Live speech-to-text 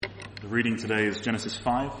reading today is Genesis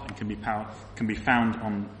 5 and can be found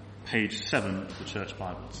on page 7 of the Church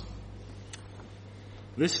Bibles.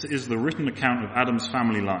 This is the written account of Adam's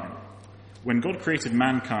family line. When God created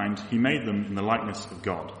mankind, he made them in the likeness of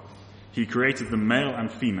God. He created them male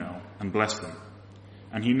and female and blessed them.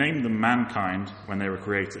 And he named them mankind when they were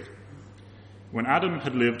created. When Adam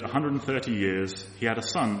had lived 130 years, he had a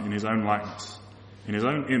son in his own likeness, in his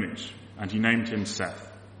own image, and he named him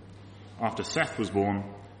Seth. After Seth was born,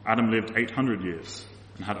 Adam lived 800 years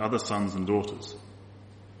and had other sons and daughters.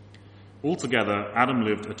 Altogether, Adam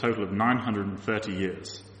lived a total of 930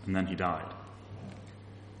 years, and then he died.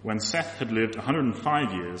 When Seth had lived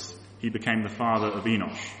 105 years, he became the father of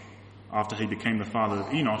Enosh. After he became the father of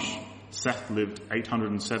Enosh, Seth lived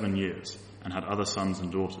 807 years and had other sons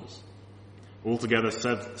and daughters. Altogether,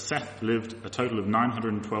 Seth lived a total of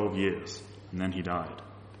 912 years, and then he died.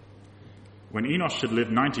 When Enosh had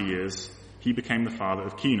lived 90 years, he became the father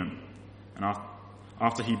of Kenan. And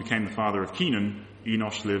after he became the father of Kenan,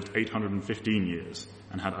 Enosh lived 815 years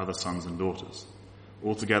and had other sons and daughters.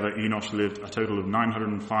 Altogether, Enosh lived a total of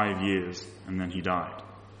 905 years, and then he died.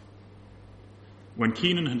 When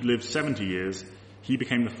Kenan had lived 70 years, he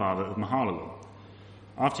became the father of Mahalalel.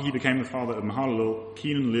 After he became the father of Mahalalel,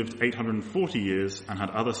 Kenan lived 840 years and had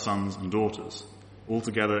other sons and daughters.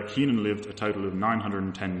 Altogether, Kenan lived a total of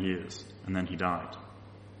 910 years, and then he died.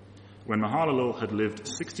 When Mahalalel had lived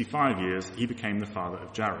 65 years, he became the father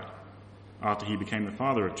of Jared. After he became the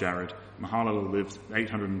father of Jared, Mahalalel lived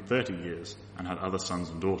 830 years and had other sons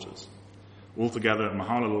and daughters. Altogether,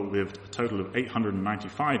 Mahalalel lived a total of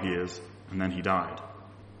 895 years, and then he died.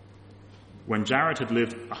 When Jared had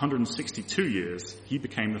lived 162 years, he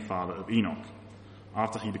became the father of Enoch.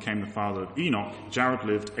 After he became the father of Enoch, Jared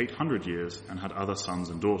lived 800 years and had other sons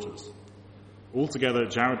and daughters. Altogether,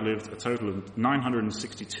 Jared lived a total of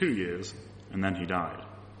 962 years, and then he died.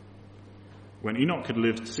 When Enoch had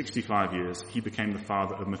lived 65 years, he became the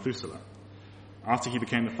father of Methuselah. After he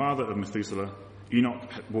became the father of Methuselah, Enoch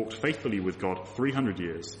walked faithfully with God 300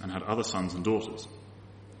 years and had other sons and daughters.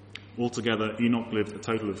 Altogether, Enoch lived a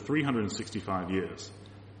total of 365 years.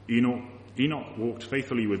 Enoch walked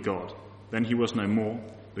faithfully with God. Then he was no more,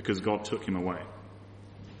 because God took him away.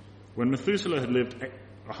 When Methuselah had lived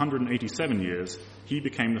 187 years, he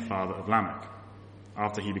became the father of Lamech.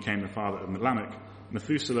 After he became the father of Lamech,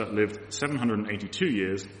 Methuselah lived 782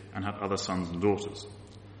 years and had other sons and daughters.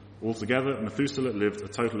 Altogether, Methuselah lived a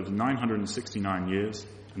total of 969 years,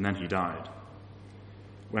 and then he died.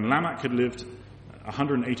 When Lamech had lived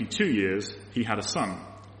 182 years, he had a son.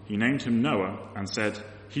 He named him Noah and said,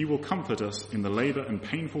 "He will comfort us in the labor and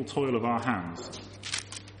painful toil of our hands,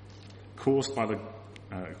 caused by the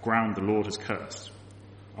ground the Lord has cursed."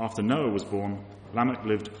 After Noah was born, Lamech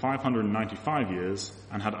lived 595 years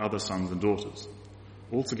and had other sons and daughters.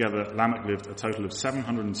 Altogether, Lamech lived a total of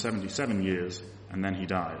 777 years, and then he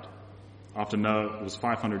died. After Noah was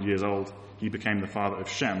 500 years old, he became the father of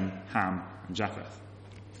Shem, Ham, and Japheth.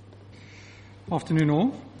 Afternoon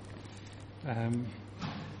all.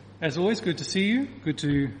 As always, good to see you. Good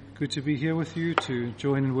to be here with you to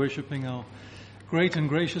join in worshipping our great and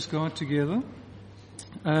gracious God together.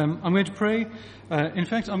 I'm going to pray. In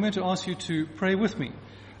fact, I'm going to ask you to pray with me.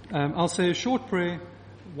 I'll say a short prayer,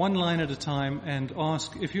 one line at a time, and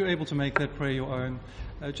ask if you're able to make that prayer your own.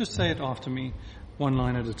 Just say it after me, one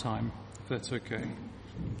line at a time, if that's okay.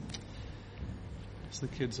 As the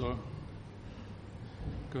kids are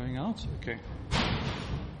going out, okay.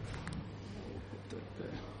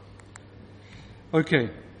 Okay,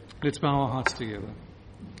 let's bow our hearts together.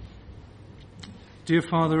 Dear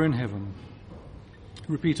Father in heaven,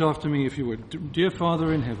 repeat after me if you would. Dear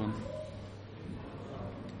Father in heaven,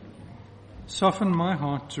 soften my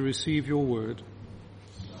heart to receive your word.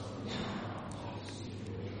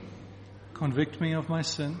 Convict me of my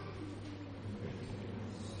sin.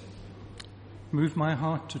 Move my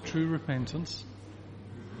heart to true repentance.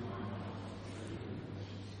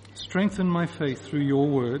 Strengthen my faith through your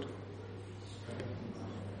word.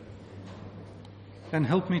 And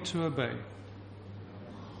help me to obey,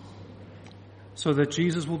 so that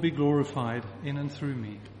Jesus will be glorified in and through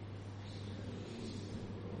me.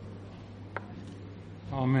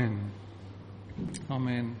 Amen.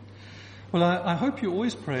 Amen. Well, I hope you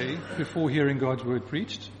always pray before hearing God's word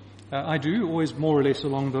preached. I do, always more or less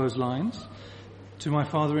along those lines. To my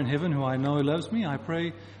Father in heaven, who I know loves me, I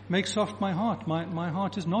pray, make soft my heart. My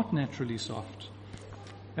heart is not naturally soft,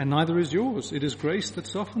 and neither is yours. It is grace that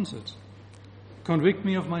softens it. Convict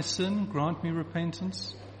me of my sin, grant me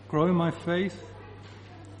repentance, grow my faith,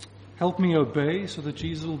 help me obey so that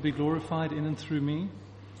Jesus will be glorified in and through me.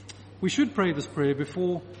 We should pray this prayer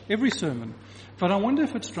before every sermon, but I wonder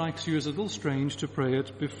if it strikes you as a little strange to pray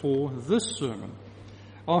it before this sermon.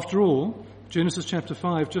 After all, Genesis chapter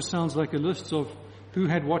 5 just sounds like a list of who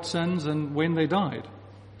had what sons and when they died.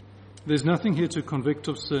 There's nothing here to convict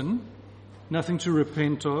of sin, nothing to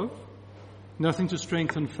repent of, nothing to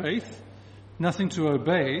strengthen faith, nothing to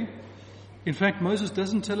obey. In fact, Moses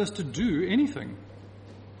doesn't tell us to do anything.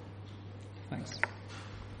 Thanks.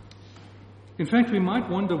 In fact, we might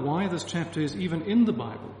wonder why this chapter is even in the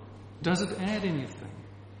Bible. Does it add anything?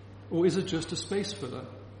 Or is it just a space filler?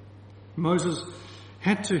 Moses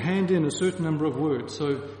had to hand in a certain number of words,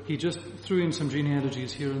 so he just threw in some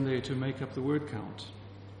genealogies here and there to make up the word count.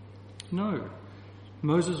 No.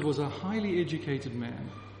 Moses was a highly educated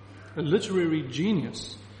man, a literary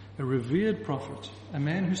genius, a revered prophet, a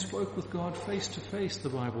man who spoke with God face to face, the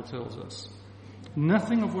Bible tells us.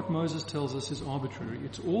 Nothing of what Moses tells us is arbitrary.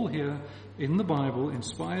 It's all here in the Bible,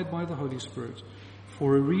 inspired by the Holy Spirit,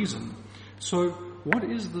 for a reason. So, what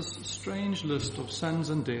is this strange list of sons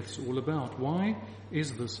and deaths all about? Why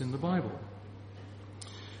is this in the Bible?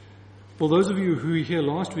 Well, those of you who were here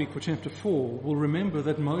last week for chapter 4 will remember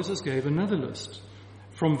that Moses gave another list.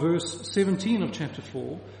 From verse 17 of chapter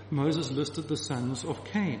 4, Moses listed the sons of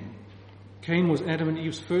Cain. Cain was Adam and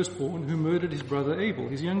Eve's firstborn who murdered his brother Abel,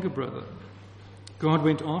 his younger brother. God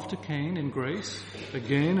went after Cain in grace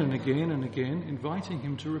again and again and again, inviting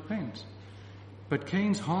him to repent. But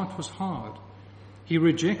Cain's heart was hard. He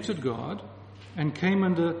rejected God and came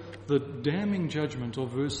under the damning judgment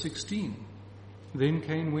of verse 16. Then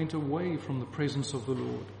Cain went away from the presence of the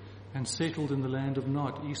Lord and settled in the land of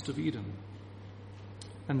Nod, east of Eden.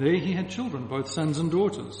 And there he had children, both sons and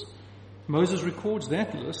daughters. Moses records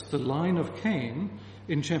that list, the line of Cain,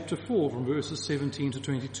 in chapter 4 from verses 17 to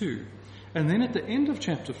 22. And then at the end of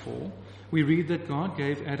chapter 4, we read that God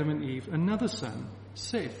gave Adam and Eve another son,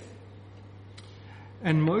 Seth.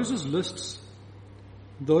 And Moses lists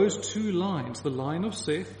those two lines, the line of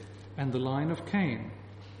Seth and the line of Cain,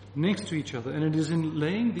 next to each other. And it is in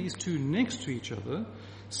laying these two next to each other,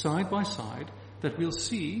 side by side, that we'll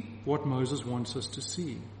see what Moses wants us to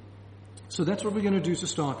see. So that's what we're going to do to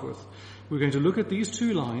start with. We're going to look at these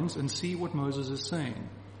two lines and see what Moses is saying.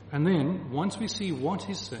 And then, once we see what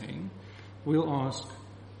he's saying, we'll ask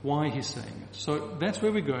why he's saying it. So that's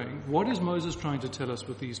where we're going. What is Moses trying to tell us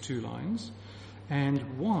with these two lines?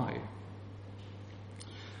 And why?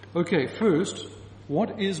 Okay, first,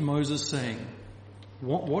 what is Moses saying?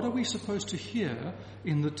 What are we supposed to hear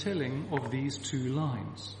in the telling of these two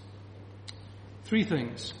lines? Three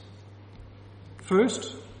things.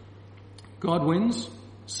 First, God wins.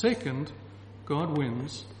 Second, God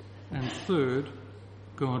wins. And third,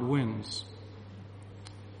 God wins.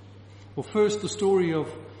 Well, first, the story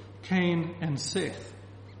of Cain and Seth.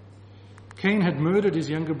 Cain had murdered his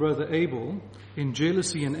younger brother Abel in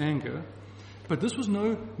jealousy and anger, but this was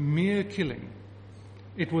no mere killing.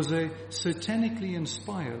 It was a satanically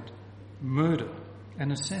inspired murder,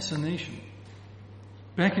 an assassination.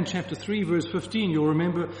 Back in chapter 3, verse 15, you'll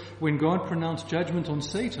remember when God pronounced judgment on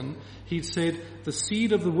Satan, he'd said, "The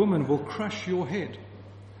seed of the woman will crush your head."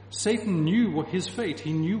 Satan knew what his fate.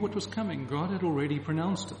 He knew what was coming. God had already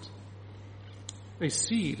pronounced it. A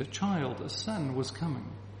seed, a child, a son was coming.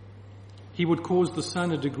 He would cause the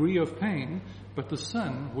son a degree of pain, but the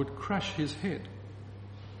son would crush his head.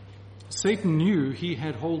 Satan knew he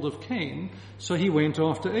had hold of Cain, so he went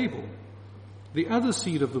after Abel, the other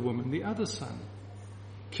seed of the woman, the other son.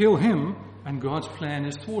 Kill him, and God's plan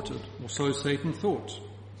is thwarted, or so Satan thought.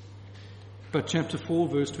 But chapter 4,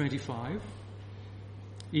 verse 25,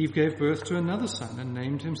 Eve gave birth to another son and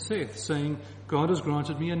named him Seth, saying, "God has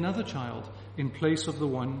granted me another child in place of the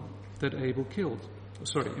one that Abel killed."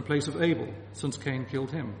 In place of Abel, since Cain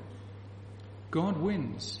killed him. God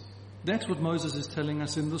wins. That's what Moses is telling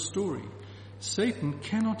us in the story. Satan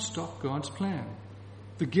cannot stop God's plan.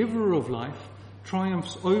 The giver of life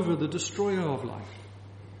triumphs over the destroyer of life.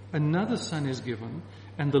 Another son is given,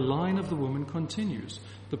 and the line of the woman continues.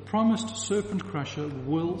 The promised serpent crusher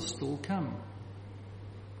will still come.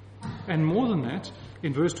 And more than that,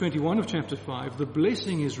 in verse 21 of chapter 5, the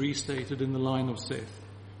blessing is restated in the line of Seth.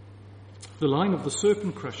 The line of the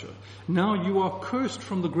serpent crusher. Now you are cursed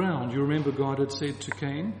from the ground. You remember God had said to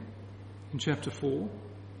Cain in chapter 4.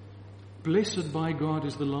 Blessed by God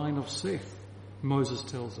is the line of Seth, Moses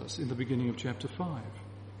tells us in the beginning of chapter 5.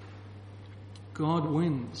 God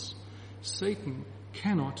wins. Satan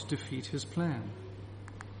cannot defeat his plan.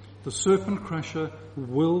 The serpent crusher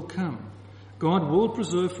will come. God will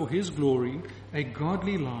preserve for his glory a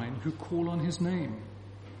godly line who call on his name.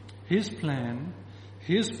 His plan,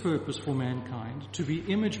 his purpose for mankind, to be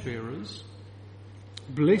image bearers,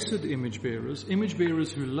 Blessed image bearers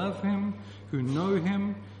who love him, who know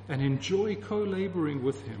him, and enjoy co-laboring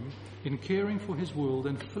with him in caring for his world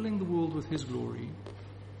and filling the world with his glory,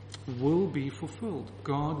 will be fulfilled.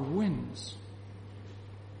 God wins.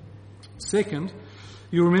 Second,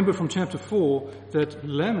 you remember from chapter 4 that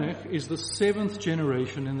Lamech is the 7th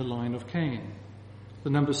generation in the line of Cain. The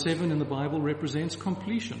number 7 in the Bible represents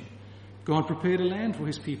completion. God prepared a land for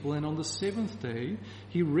his people, and on the 7th day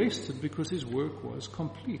he rested because his work was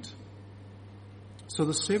complete. So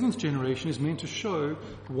the 7th generation is meant to show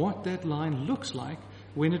what that line looks like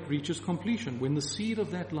when it reaches completion, when the seed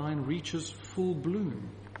of that line reaches full bloom.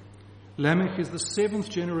 Lamech is the 7th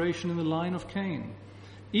generation in the line of Cain.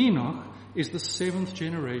 Enoch is the 7th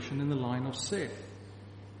generation in the line of Seth.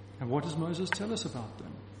 And what does Moses tell us about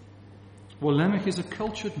them? Well, Lamech is a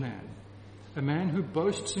cultured man, a man who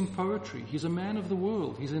boasts in poetry. He's a man of the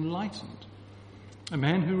world. He's enlightened. A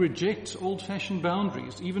man who rejects old-fashioned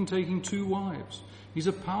boundaries, even taking 2 wives. He's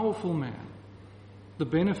a powerful man, the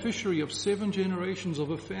beneficiary of 7 generations of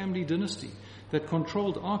a family dynasty that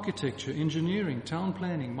controlled architecture, engineering, town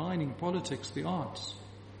planning, mining, politics, the arts.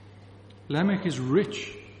 Lamech is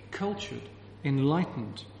rich, cultured,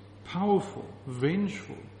 enlightened, powerful,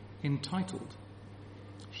 vengeful, entitled.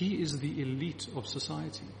 He is the elite of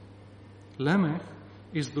society. Lamech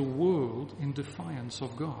is the world in defiance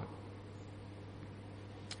of God.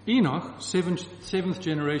 Enoch, 7th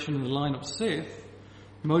generation in the line of Seth,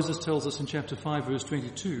 Moses tells us in chapter 5 verse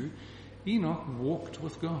 22, Enoch walked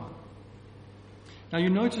with God. Now you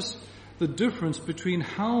notice the difference between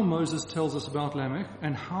how Moses tells us about Lamech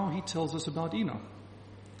and how he tells us about Enoch.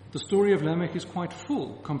 The story of Lamech is quite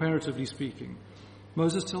full, comparatively speaking.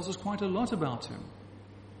 Moses tells us quite a lot about him.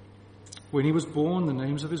 When he was born, the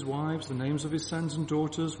names of his wives, the names of his sons and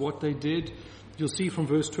daughters, what they did. You'll see from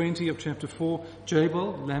verse 20 of chapter 4,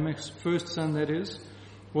 Jabal, Lamech's first son that is,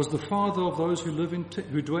 was the father of those who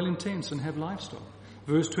dwell in tents and have livestock.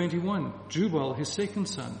 Verse 21, Jubal, his second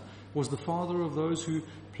son, was the father of those who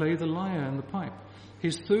play the lyre and the pipe.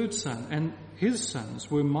 His third son and his sons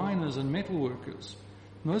were miners and metal workers.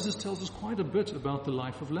 Moses tells us quite a bit about the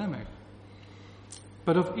life of Lamech.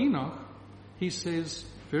 But of Enoch, he says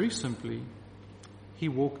very simply, he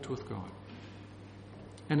walked with God.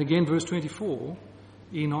 And again, verse 24,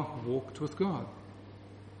 Enoch walked with God.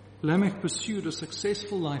 Lamech pursued a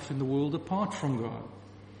successful life in the world apart from God.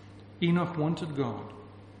 Enoch wanted God,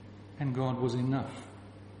 and God was enough.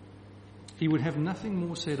 He would have nothing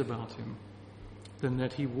more said about him than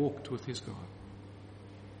that he walked with his God.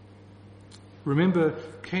 Remember,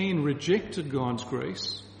 Cain rejected God's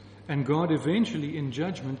grace, and God eventually, in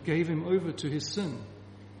judgment, gave him over to his sin.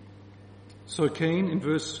 So Cain, in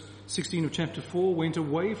verse 16 of chapter 4, went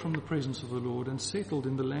away from the presence of the Lord and settled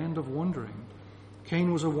in the land of wandering.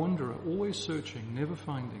 Cain was a wanderer, always searching, never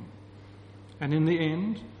finding. And in the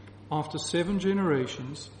end, after 7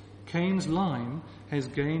 generations, Cain's line has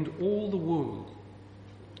gained all the world,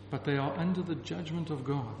 but they are under the judgment of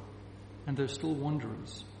God, and they're still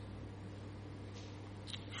wanderers.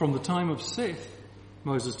 From the time of Seth,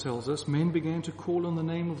 Moses tells us, men began to call on the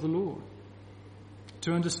name of the Lord,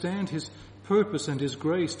 to understand his purpose and his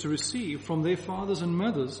grace, to receive from their fathers and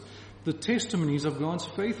mothers the testimonies of God's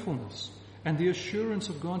faithfulness and the assurance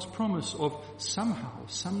of God's promise of somehow,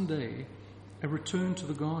 someday, a return to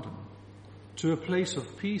the garden, to a place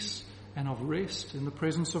of peace and of rest in the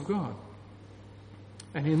presence of God.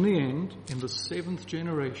 And in the end, in the 7th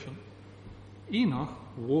generation, Enoch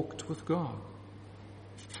walked with God.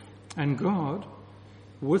 And God,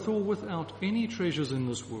 with or without any treasures in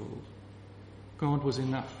this world, God was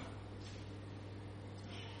enough.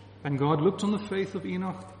 And God looked on the faith of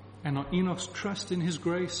Enoch and on Enoch's trust in his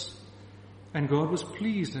grace, and God was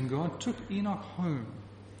pleased, and God took Enoch home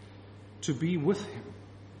to be with him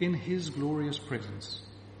in his glorious presence.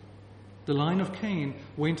 The line of Cain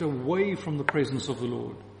went away from the presence of the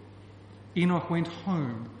Lord. Enoch went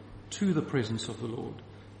home to the presence of the Lord,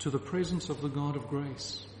 to the presence of the God of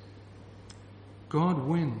grace. God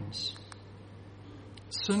wins.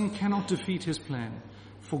 Sin cannot defeat his plan,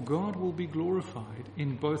 for God will be glorified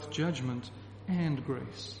in both judgment and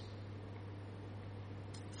grace.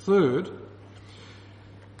 Third,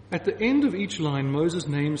 at the end of each line, Moses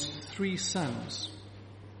names 3 sons.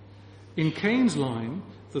 In Cain's line,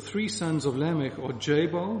 the 3 sons of Lamech are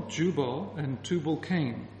Jabal, Jubal, and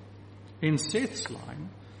Tubal-Cain. In Seth's line,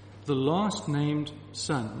 the last named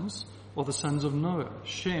sons are the sons of Noah,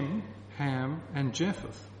 Shem, Ham, and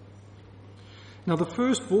Japheth. Now the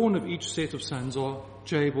firstborn of each set of sons are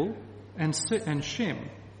Jabal and Shem.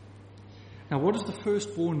 Now, what does the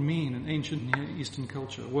firstborn mean in ancient Near Eastern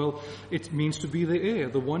culture? Well, it means to be the heir,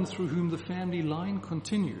 the one through whom the family line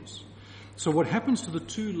continues. So what happens to the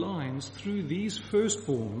two lines through these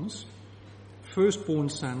firstborn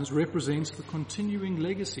sons represents the continuing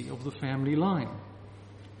legacy of the family line.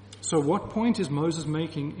 So what point is Moses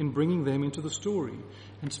making in bringing them into the story,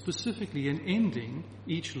 and specifically in ending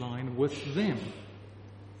each line with them?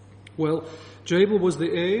 Well, Jabal was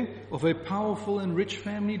the heir of a powerful and rich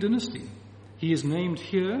family dynasty. He is named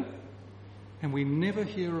here, and we never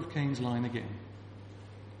hear of Cain's line again.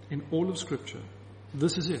 In all of Scripture,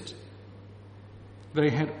 this is it.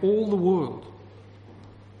 They had all the world,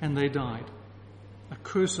 and they died. A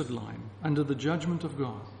cursed line under the judgment of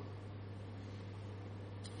God.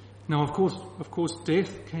 Now, of course,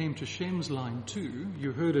 death came to Shem's line too.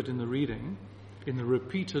 You heard it in the reading, in the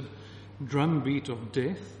repeated drumbeat of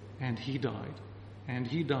death, and he died, and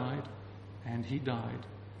he died, and he died,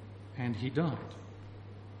 and he died.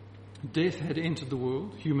 Death had entered the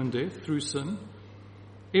world, human death, through sin.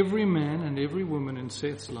 Every man and every woman in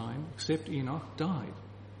Seth's line, except Enoch, died.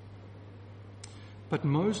 But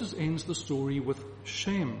Moses ends the story with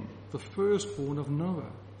Shem, the firstborn of Noah.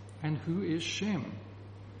 And who is Shem?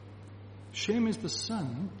 Shem is the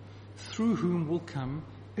son through whom will come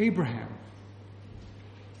Abraham.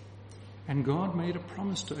 And God made a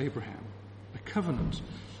promise to Abraham, a covenant.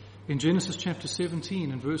 In Genesis chapter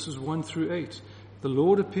 17 and verses 1 through 8, the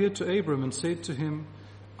Lord appeared to Abram and said to him,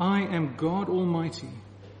 I am God Almighty,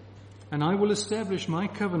 and I will establish my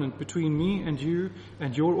covenant between me and you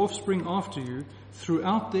and your offspring after you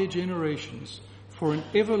throughout their generations for an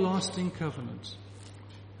everlasting covenant.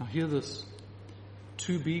 Now hear this,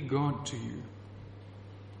 to be God to you.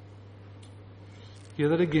 Hear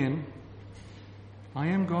that again. I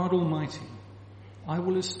am God Almighty. I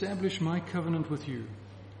will establish my covenant with you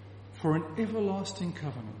for an everlasting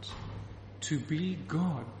covenant, to be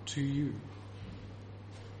God to you.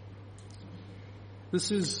 This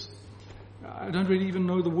is, I don't really even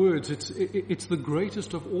know the words. It's the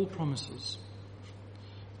greatest of all promises.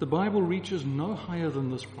 The Bible reaches no higher than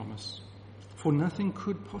this promise, for nothing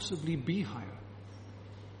could possibly be higher.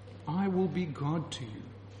 I will be God to you.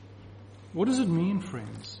 What does it mean,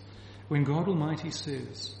 friends, when God Almighty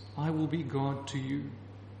says, I will be God to you?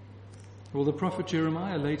 Well, the prophet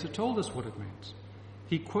Jeremiah later told us what it meant.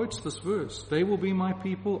 He quotes this verse, they will be my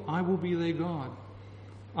people, I will be their God.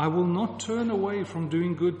 I will not turn away from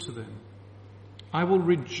doing good to them. I will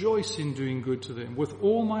rejoice in doing good to them with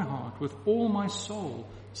all my heart, with all my soul,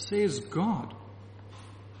 says God.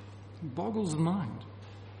 It boggles the mind.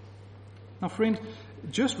 Now, friend,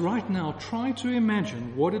 just right now, try to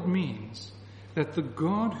imagine what it means that the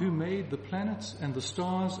God who made the planets and the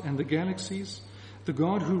stars and the galaxies, the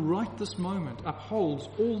God who right this moment upholds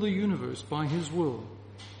all the universe by his will,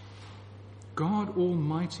 God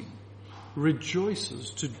Almighty,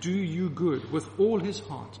 rejoices to do you good with all his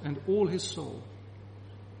heart and all his soul.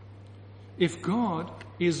 If God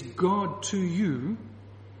is God to you,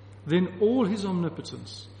 then all his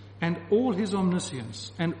omnipotence and all his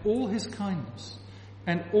omniscience and all his kindness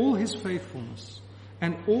and all his faithfulness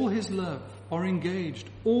and all his love are engaged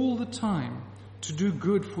all the time to do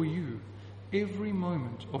good for you every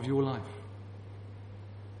moment of your life.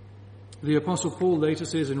 The Apostle Paul later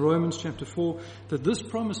says in Romans chapter 4 that this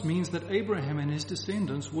promise means that Abraham and his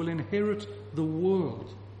descendants will inherit the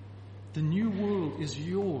world. The new world is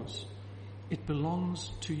yours. It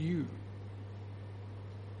belongs to you.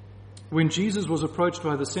 When Jesus was approached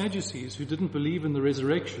by the Sadducees who didn't believe in the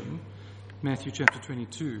resurrection, Matthew chapter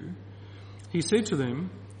 22, he said to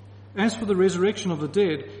them, as for the resurrection of the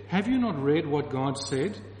dead, have you not read what God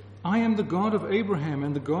said? I am the God of Abraham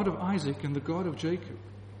and the God of Isaac and the God of Jacob.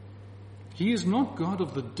 He is not God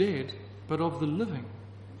of the dead, but of the living.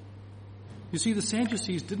 You see, the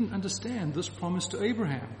Sadducees didn't understand this promise to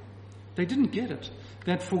Abraham. They didn't get it,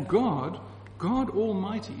 that for God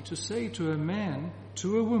Almighty, to say to a man,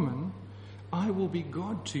 to a woman, I will be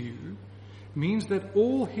God to you, means that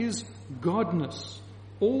all his godness,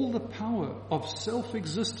 all the power of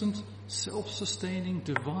self-existent, self-sustaining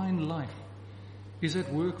divine life is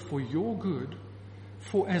at work for your good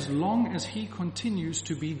for as long as he continues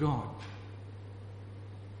to be God.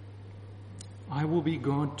 I will be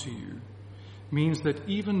God to you means that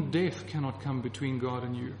even death cannot come between God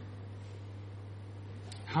and you.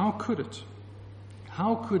 How could it?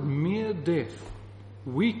 How could mere death,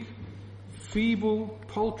 weak, feeble,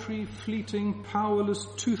 paltry, fleeting, powerless,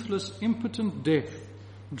 toothless, impotent death,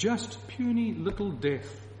 just puny little death,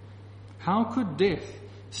 how could death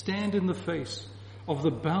stand in the face of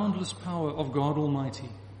the boundless power of God Almighty?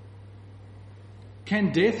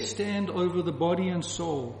 Can death stand over the body and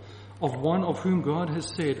soul of one of whom God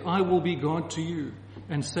has said, I will be God to you,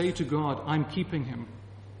 and say to God, I'm keeping him,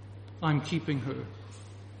 I'm keeping her.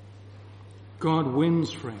 God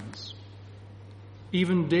wins, friends.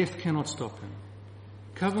 Even death cannot stop him.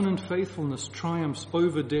 Covenant faithfulness triumphs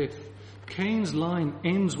over death. Cain's line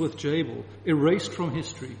ends with Jabal, erased from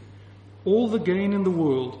history. All the gain in the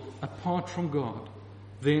world apart from God,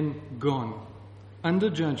 then gone, under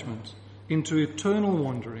judgment, into eternal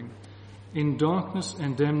wandering, in darkness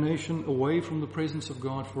and damnation, away from the presence of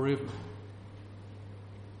God forever.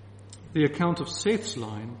 The account of Seth's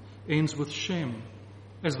line ends with Shem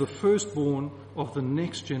as the firstborn of the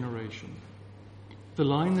next generation, the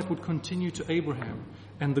line that would continue to Abraham,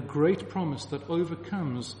 and the great promise that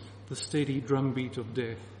overcomes the steady drumbeat of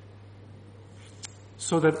death.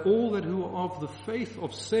 So that all that who are of the faith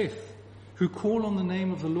of Seth, who call on the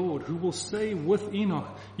name of the Lord, who will say with Enoch,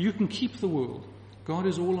 you can keep the world, God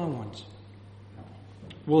is all I want,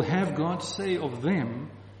 will have God say of them,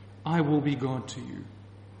 I will be God to you.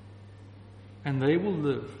 And they will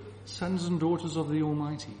live, sons and daughters of the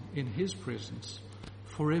Almighty, in his presence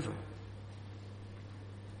forever.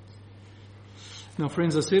 Now,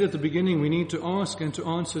 friends, I said at the beginning we need to ask and to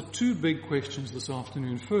answer two big questions this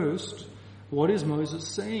afternoon. First, what is Moses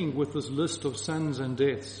saying with this list of sons and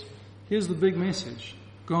deaths? Here's the big message.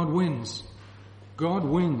 God wins. God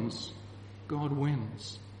wins. God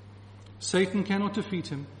wins. Satan cannot defeat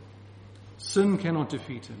him. Sin cannot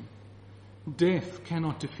defeat him. Death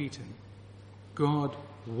cannot defeat him. God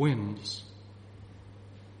wins.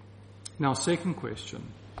 Now, second question.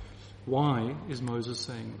 Why is Moses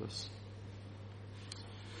saying this?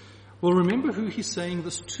 Well, remember who he's saying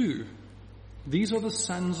this to. These are the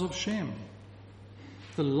sons of Shem,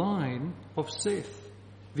 the line of Seth.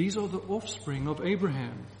 These are the offspring of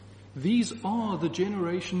Abraham. These are the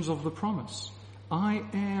generations of the promise. I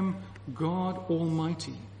am God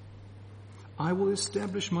Almighty. I will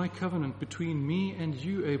establish my covenant between me and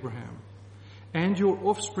you, Abraham, and your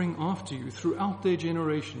offspring after you throughout their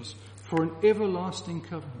generations for an everlasting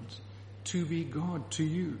covenant to be God to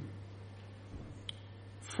you.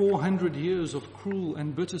 400 years of cruel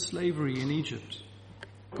and bitter slavery in Egypt.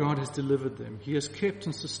 God has delivered them. He has kept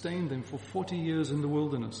and sustained them for 40 years in the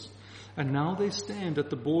wilderness. And now they stand at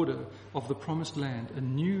the border of the promised land, a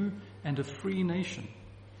new and a free nation.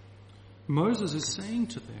 Moses is saying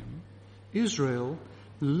to them, Israel,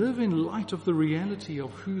 live in light of the reality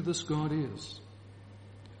of who this God is.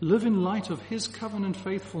 Live in light of his covenant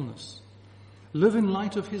faithfulness. Live in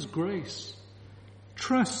light of his grace.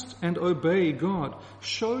 Trust and obey God.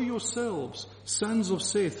 Show yourselves sons of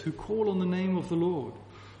Seth who call on the name of the Lord.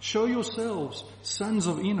 Show yourselves sons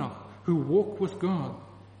of Enoch who walk with God.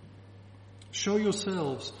 Show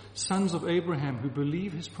yourselves sons of Abraham who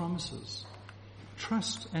believe his promises.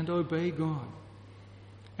 Trust and obey God.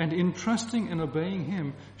 And in trusting and obeying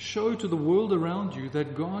him, show to the world around you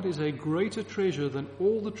that God is a greater treasure than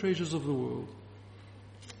all the treasures of the world.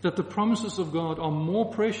 That the promises of God are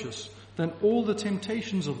more precious than all the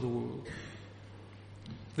temptations of the world.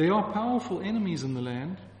 There are powerful enemies in the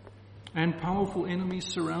land and powerful enemies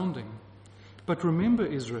surrounding. But remember,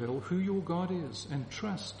 Israel, who your God is, and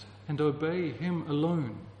trust and obey him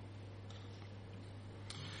alone.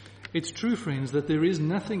 It's true, friends, that there is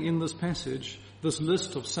nothing in this passage, this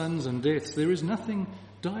list of sons and deaths, there is nothing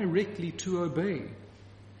directly to obey.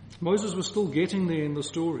 Moses was still getting there in the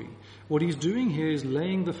story. What he's doing here is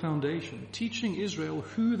laying the foundation, teaching Israel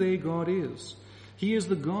who their God is. He is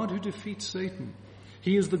the God who defeats Satan.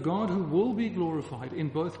 He is the God who will be glorified in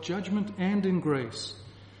both judgment and in grace,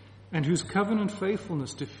 and whose covenant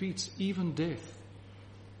faithfulness defeats even death.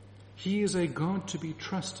 He is a God to be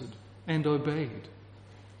trusted and obeyed.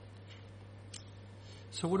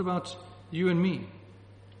 So what about you and me?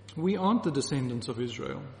 We aren't the descendants of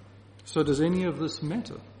Israel. So does any of this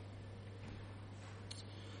matter?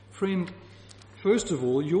 Friend, first of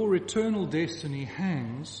all, your eternal destiny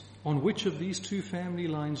hangs on which of these two family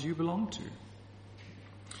lines you belong to.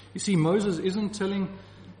 You see, Moses isn't telling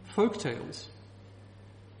folk tales.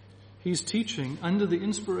 He's teaching under the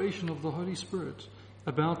inspiration of the Holy Spirit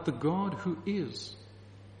about the God who is.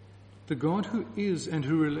 The God who is and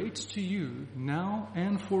who relates to you now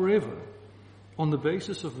and forever on the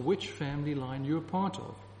basis of which family line you're part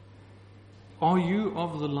of. Are you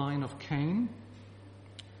of the line of Cain,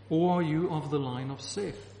 or are you of the line of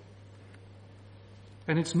Seth?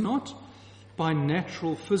 And it's not by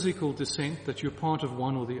natural physical descent that you're part of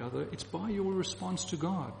one or the other. It's by your response to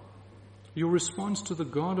God. Your response to the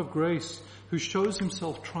God of grace who shows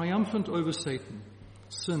himself triumphant over Satan,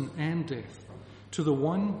 sin and death, to the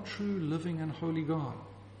one true living and holy God.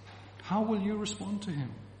 How will you respond to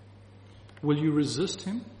him? Will you resist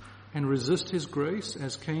him and resist his grace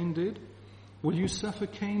as Cain did? Will you suffer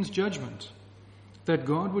Cain's judgment, that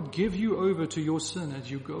God would give you over to your sin as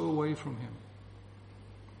you go away from him?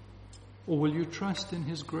 Or will you trust in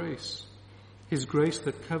his grace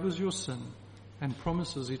that covers your sin and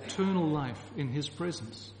promises eternal life in his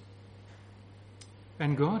presence?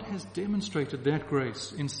 And God has demonstrated that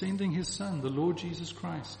grace in sending his Son, the Lord Jesus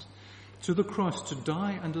Christ, to the cross to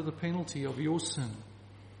die under the penalty of your sin.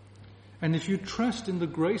 And if you trust in the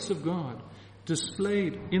grace of God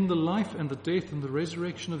displayed in the life and the death and the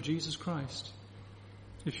resurrection of Jesus Christ,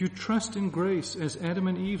 if you trust in grace as Adam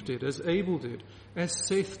and Eve did, as Abel did, as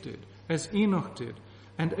Seth did, as Enoch did,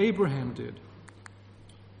 and Abraham did,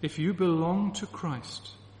 if you belong to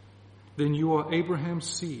Christ, then you are Abraham's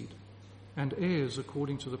seed and heirs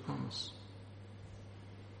according to the promise.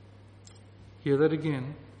 Hear that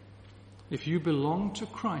again. If you belong to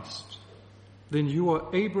Christ, then you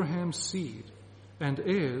are Abraham's seed and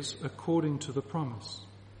heirs according to the promise.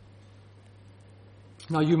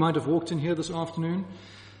 Now, you might have walked in here this afternoon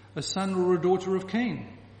a son or a daughter of Cain,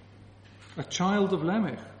 a child of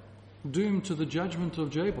Lamech, doomed to the judgment of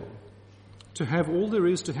Jabal, to have all there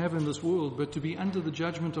is to have in this world, but to be under the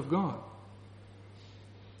judgment of God.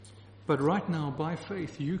 But right now, by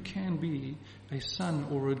faith, you can be a son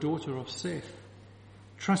or a daughter of Seth,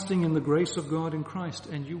 trusting in the grace of God in Christ,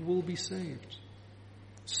 and you will be saved.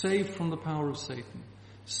 Saved from the power of Satan,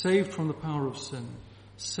 saved from the power of sin,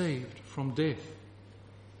 saved from death.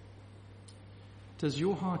 Does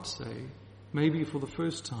your heart say, maybe for the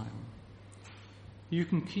first time, you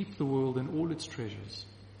can keep the world and all its treasures?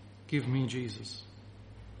 Give me Jesus.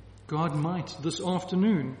 God might this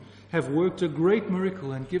afternoon have worked a great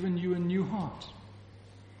miracle and given you a new heart.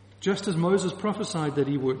 Just as Moses prophesied that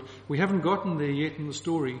he would. We haven't gotten there yet in the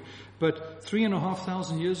story, but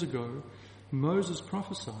 3,500 years ago,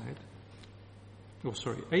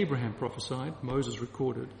 Abraham prophesied, Moses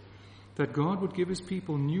recorded, that God would give his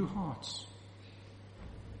people new hearts.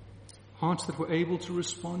 Hearts that were able to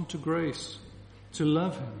respond to grace, to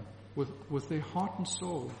love him with their heart and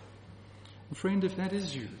soul. And friend, if that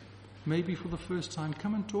is you, maybe for the first time,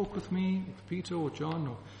 come and talk with me, with Peter or John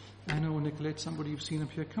or Anna or Nicolette, somebody you've seen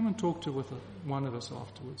up here. Come and talk to one of us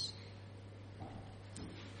afterwards.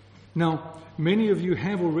 Now, many of you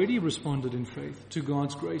have already responded in faith to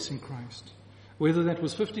God's grace in Christ. Whether that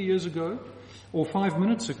was 50 years ago or 5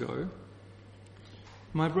 minutes ago,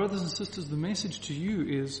 my brothers and sisters, the message to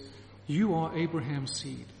you is, you are Abraham's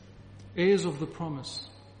seed, heirs of the promise,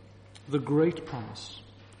 the great promise.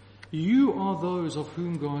 You are those of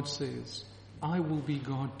whom God says, I will be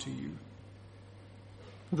God to you.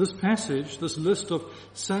 This passage, this list of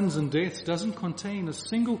sons and deaths, doesn't contain a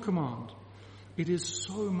single command. It is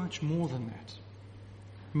so much more than that.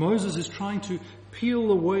 Moses is trying to peel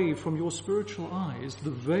away from your spiritual eyes the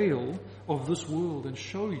veil of this world and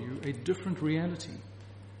show you a different reality.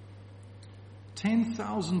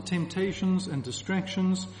 10,000 temptations and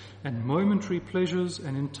distractions and momentary pleasures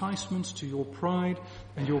and enticements to your pride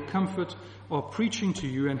and your comfort are preaching to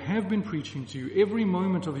you and have been preaching to you every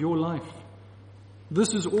moment of your life.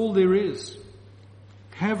 This is all there is.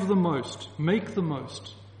 Have the most, make the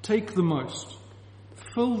most, take the most.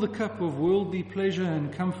 Fill the cup of worldly pleasure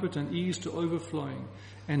and comfort and ease to overflowing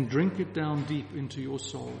and drink it down deep into your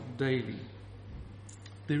soul daily.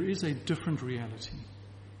 There is a different reality,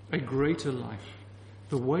 a greater life,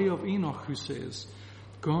 the way of Enoch, who says,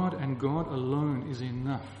 God and God alone is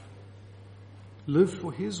enough. Live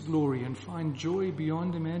for his glory and find joy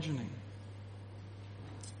beyond imagining.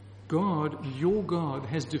 God, your God,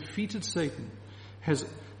 has defeated Satan, has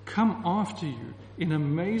come after you in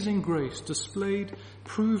amazing grace, displayed,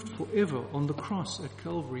 proved forever on the cross at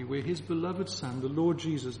Calvary, where his beloved Son, the Lord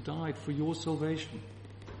Jesus, died for your salvation.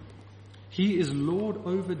 He is Lord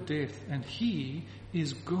over death, and he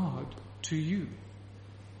is God to you.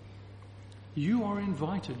 You are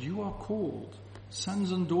invited, you are called,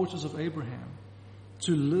 sons and daughters of Abraham,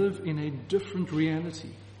 to live in a different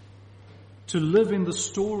reality, to live in the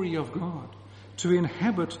story of God, to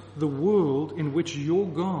inhabit the world in which your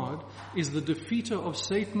God is the defeater of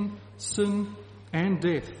Satan, sin, and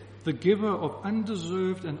death, the giver of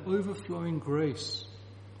undeserved and overflowing grace,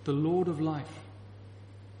 the Lord of life.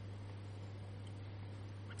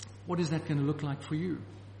 What is that going to look like for you?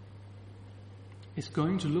 It's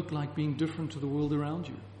going to look like being different to the world around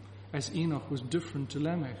you, as Enoch was different to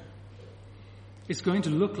Lamech. It's going to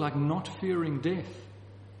look like not fearing death.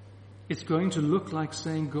 It's going to look like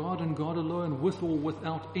saying God and God alone, with or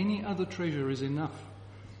without any other treasure, is enough.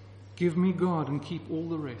 Give me God and keep all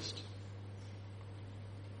the rest.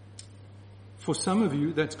 For some of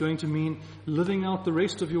you, that's going to mean living out the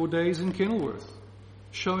rest of your days in Kenilworth,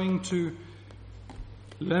 showing to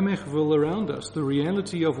Lamechville around us the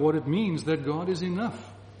reality of what it means that God is enough.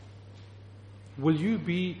 Will you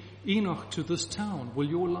be Enoch to this town? Will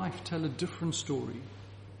your life tell a different story?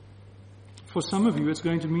 For some of you, it's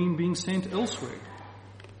going to mean being sent elsewhere,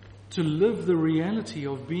 to live the reality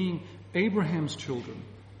of being Abraham's children,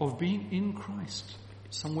 of being in Christ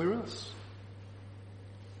somewhere else.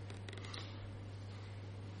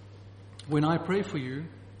 When I pray for you,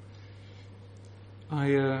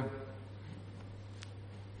 I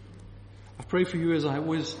pray for you as I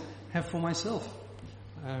always have for myself.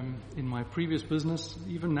 In my previous business,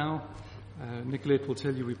 even now, Nicolette will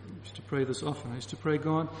tell you we used to pray this often. I used to pray,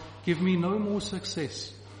 God, give me no more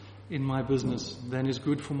success in my business than is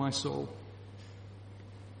good for my soul.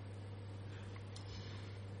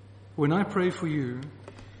 When I pray for you,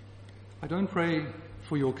 I don't pray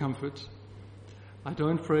for your comfort. I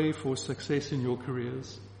don't pray for success in your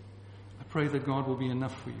careers. I pray that God will be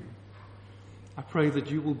enough for you. I pray that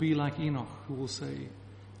you will be like Enoch, who will say,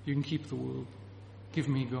 you can keep the world. Give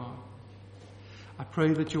me God. I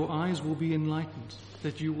pray that your eyes will be enlightened,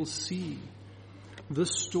 that you will see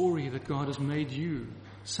this story that God has made you,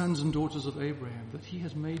 sons and daughters of Abraham, that he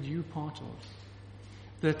has made you part of.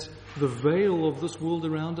 That the veil of this world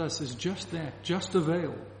around us is just that, just a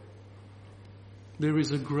veil. There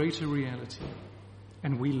is a greater reality,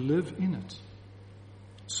 and we live in it.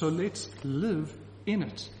 So let's live in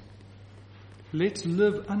it. Let's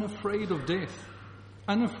live unafraid of death,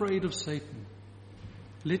 unafraid of Satan.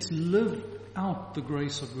 Let's live out the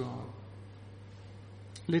grace of God.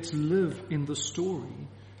 Let's live in the story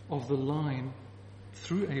of the line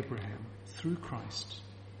through Abraham, through Christ,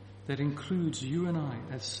 that includes you and I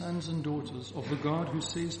as sons and daughters of the God who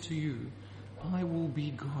says to you, I will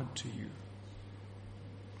be God to you.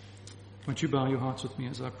 Won't you bow your hearts with me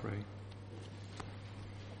as I pray?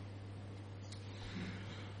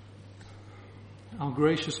 Our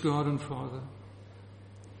gracious God and Father,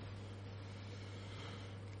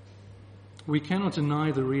 we cannot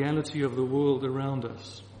deny the reality of the world around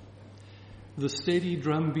us, the steady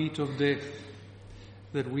drumbeat of death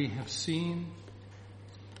that we have seen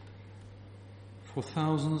for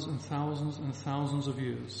thousands and thousands and thousands of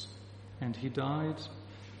years. And he died,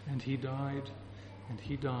 and he died, and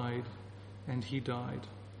he died, and he died.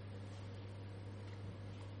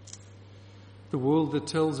 The world that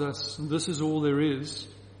tells us this is all there is,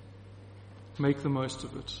 make the most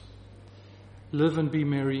of it. Live and be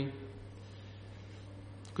merry,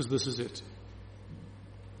 because this is it.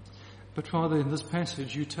 But Father, in this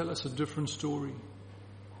passage, you tell us a different story.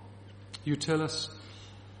 You tell us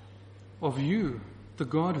of you, the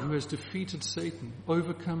God who has defeated Satan,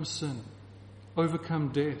 overcome sin,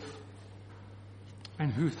 overcome death,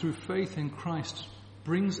 and who through faith in Christ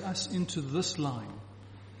brings us into this line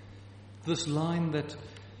that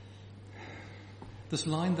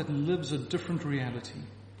lives a different reality.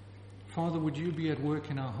 Father, would you be at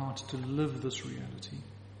work in our hearts to live this reality?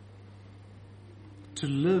 To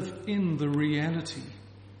live in the reality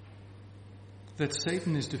that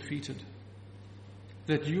Satan is defeated,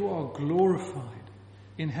 that you are glorified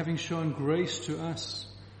in having shown grace to us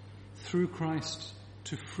through Christ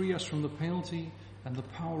to free us from the penalty and the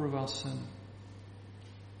power of our sin,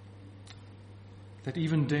 that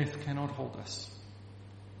even death cannot hold us.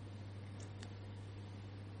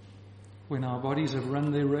 When our bodies have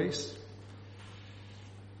run their race,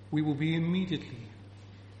 we will be immediately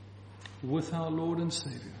with our Lord and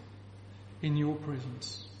Savior in your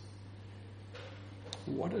presence.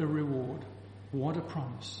 What a reward, what a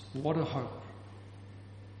promise, what a hope.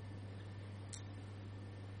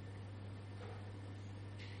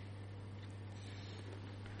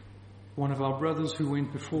 One of our brothers who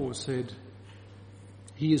went before said,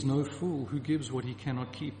 he is no fool who gives what he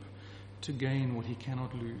cannot keep to gain what he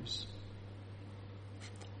cannot lose.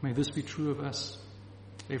 May this be true of us,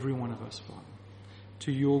 every one of us, Father,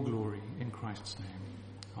 to your glory in Christ's name.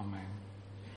 Amen.